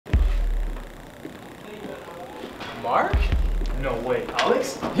Mark? No way.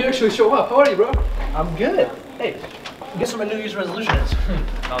 Alex? You actually show up. How are you, bro? I'm good. Hey, guess what my New Year's resolution is?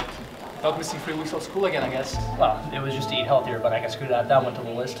 Not missing 3 weeks of school again, I guess. Well, it was just to eat healthier, but I can screw that. That went to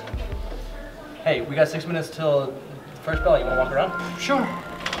the list. Hey, we got 6 minutes till the first bell. You want to walk around? Sure.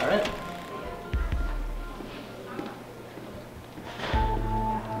 All right.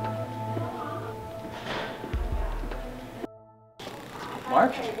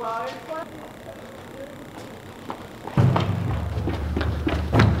 Mark?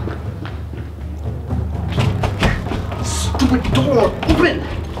 Stupid door! Open!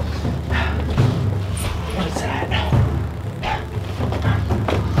 What is that?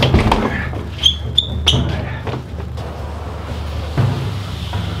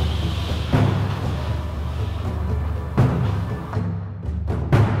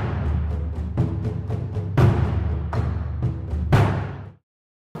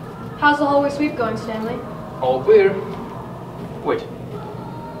 How's the hallway sweep going, Stanley? All clear. Wait.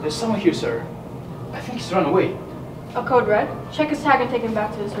 There's someone here, sir. I think he's run away. A code red? Check his tag and take him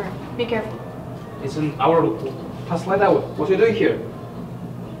back to his room. Be careful. It's an hour past light hour. What are you doing here?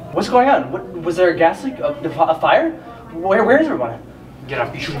 What's going on? What was there a gas leak? A fire? Where is everyone? Get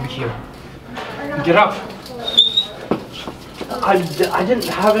up. You shouldn't be here. Get up. I didn't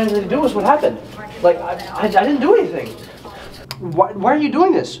have anything to do with what happened. Like I didn't do anything. Why are you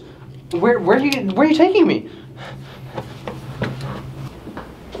doing this? Where are you taking me?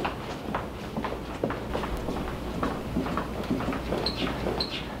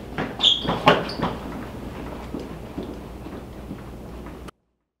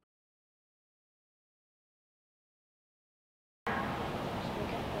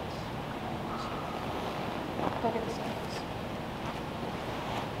 Look at the samples.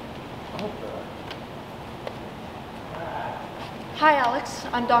 Hi, Alex.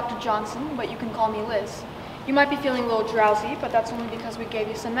 I'm Dr. Johnson, but you can call me Liz. You might be feeling a little drowsy, but that's only because we gave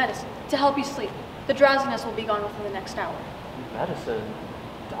you some medicine to help you sleep. The drowsiness will be gone within the next hour. Medicine?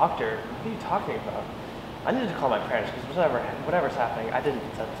 Doctor? What are you talking about? I needed to call my parents because whatever's happening, I didn't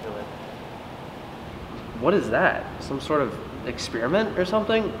consent to it. What is that? Some sort of experiment or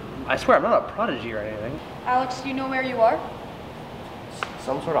something? I swear I'm not a prodigy or anything. Alex, do you know where you are?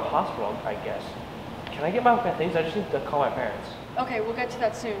 Some sort of hospital, I guess. Can I get my things? I just need to call my parents. Okay, we'll get to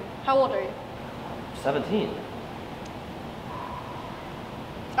that soon. How old are you? 17.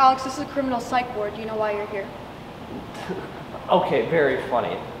 Alex, this is a criminal psych ward. Do you know why you're here? Okay, very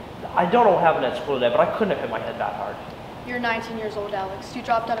funny. I don't know what happened at school today, but I couldn't have hit my head that hard. You're 19 years old, Alex. You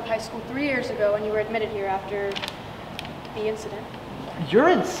dropped out of high school 3 years ago and you were admitted here after the incident. You're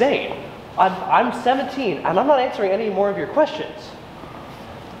insane. I'm 17 and I'm not answering any more of your questions.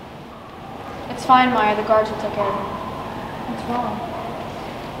 It's fine, Maya. The guards will take care of him. What's wrong?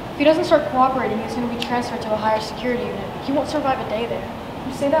 If he doesn't start cooperating, he's going to be transferred to a higher security unit. He won't survive a day there.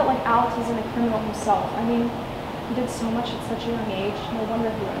 You say that like Alex isn't a criminal himself. I mean, he did so much at such a young age. No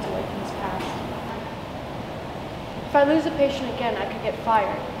wonder he runs away from his past. If I lose a patient again, I could get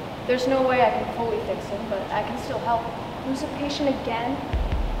fired. There's no way I can fully fix him, but I can still help him. Lose a patient again?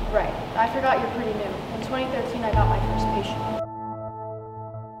 Right. I forgot you're pretty new. In 2013, I got my first patient.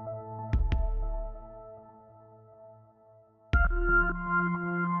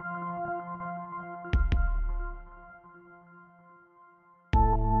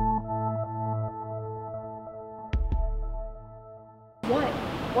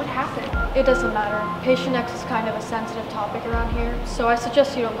 What happened? It doesn't matter. Patient X is kind of a sensitive topic around here, so I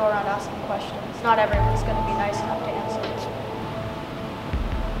suggest you don't go around asking questions. Not everyone's going to be nice enough to answer.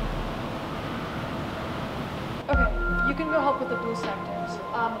 Okay, you can go help with the blue sectors.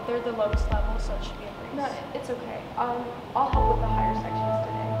 They're the lowest level, so it should be a breeze. No, it's okay. I'll help with the higher sections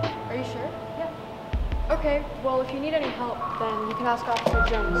today. Are you sure? Yeah. Okay, well, if you need any help, then you can ask Officer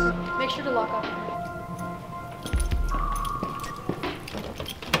Jones. Make sure to lock up here.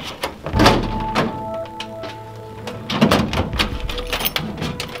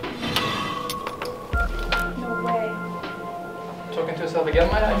 Talking to yourself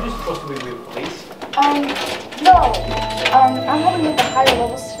again, Maya? Are you supposed to be with police? No. I'm helping with the higher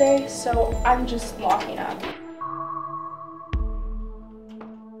levels today, so I'm just locking up.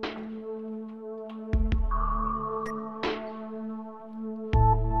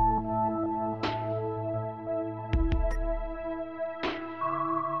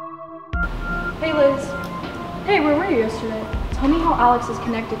 Hey, Liz. Hey, where were you yesterday? Tell me how Alex is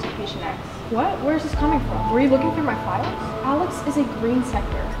connected to patient X. What? Where's this coming from? Were you looking through my files? Alex is a green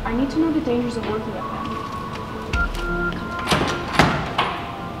sector. I need to know the dangers of working with him.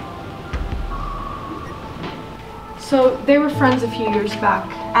 So, they were friends a few years back.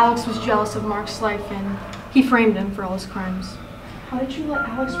 Alex was jealous of Mark's life and He framed him for all his crimes. How did you let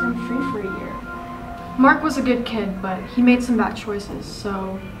Alex run free for a year? Mark was a good kid, but he made some bad choices,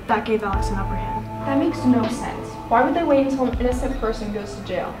 so that gave Alex an upper hand. That makes no sense. Why would they wait until an innocent person goes to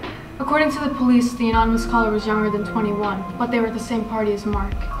jail? According to the police, the anonymous caller was younger than 21, but they were at the same party as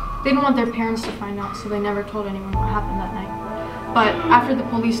Mark. They didn't want their parents to find out, so they never told anyone what happened that night. But after the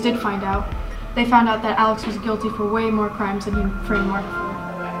police did find out, they found out that Alex was guilty for way more crimes than he framed Mark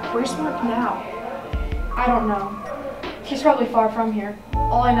for. Where's Mark now? I don't know. He's probably far from here.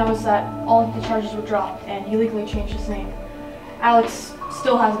 All I know is that all of the charges were dropped, and he legally changed his name. Alex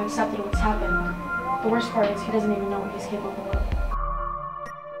still hasn't accepted what's happened. The worst part is he doesn't even know what he's capable of.